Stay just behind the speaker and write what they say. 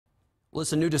Well,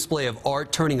 it's a new display of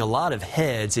art turning a lot of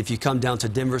heads. If you come down to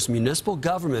Denver's Municipal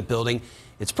Government Building,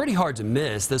 it's pretty hard to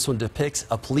miss. This one depicts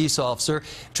a police officer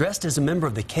dressed as a member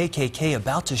of the KKK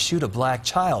about to shoot a black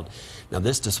child. Now,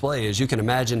 this display, as you can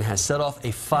imagine, has set off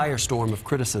a firestorm of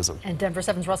criticism. And Denver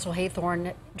 7's Russell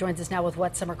Haythorne joins us now with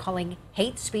what some are calling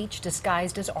hate speech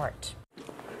disguised as art.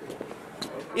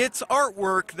 It's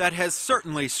artwork that has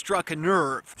certainly struck a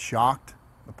nerve. Shocked,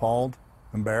 appalled,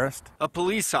 embarrassed. A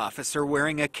police officer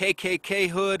wearing a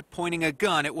KKK hood pointing a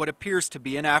gun at what appears to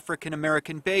be an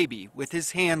African-American baby with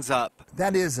his hands up.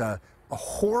 That is a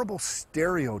horrible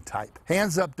stereotype.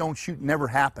 Hands up, don't shoot never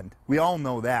happened. We all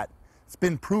know that. It's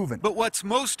been proven. But what's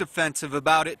most offensive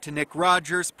about it to Nick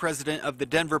Rogers, president of the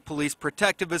Denver Police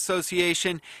Protective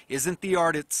Association, isn't the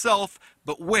art itself,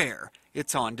 but where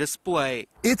it's on display.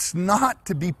 It's not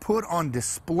to be put on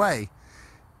display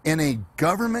in a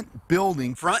government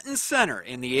building. Front and center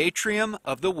in the atrium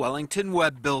of the Wellington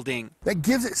Webb building. That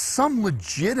gives it some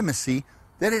legitimacy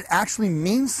that it actually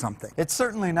means something. It's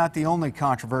certainly not the only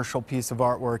controversial piece of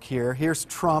artwork here. Here's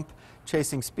Trump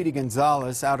chasing Speedy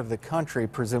Gonzalez out of the country,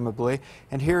 presumably,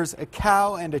 and here's a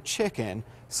cow and a chicken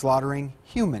slaughtering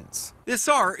humans. This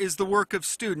art is the work of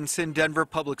students in Denver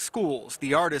public schools.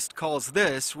 The artist calls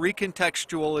this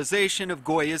recontextualization of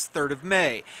Goya's 3rd of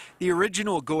May. The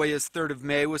original Goya's 3rd of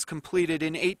May was completed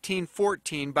in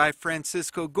 1814 by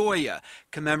Francisco Goya,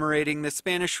 commemorating the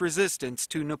Spanish resistance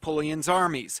to Napoleon's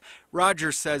armies.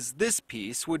 Rogers says this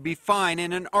piece would be fine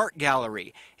in an art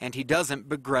gallery, and he doesn't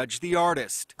begrudge the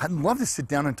artist. I'd love to sit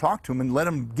down and talk to him and let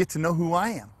him get to know who I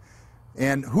am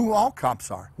and who all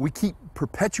cops are. We keep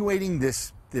perpetuating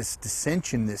this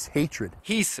dissension, this hatred.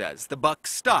 He says the buck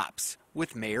stops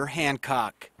with Mayor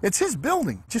Hancock. It's his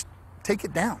building. Just take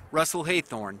it down. Russell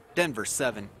Haythorne, Denver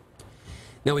 7.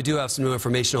 Now, we do have some new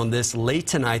information on this. Late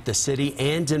tonight, the city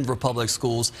and Denver Public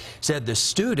Schools said the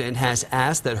student has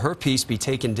asked that her piece be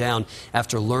taken down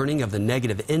after learning of the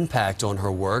negative impact on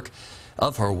her work. Now,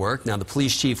 the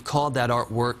police chief called that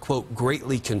artwork, quote,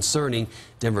 greatly concerning.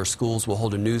 Denver schools will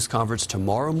hold a news conference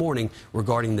tomorrow morning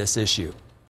regarding this issue.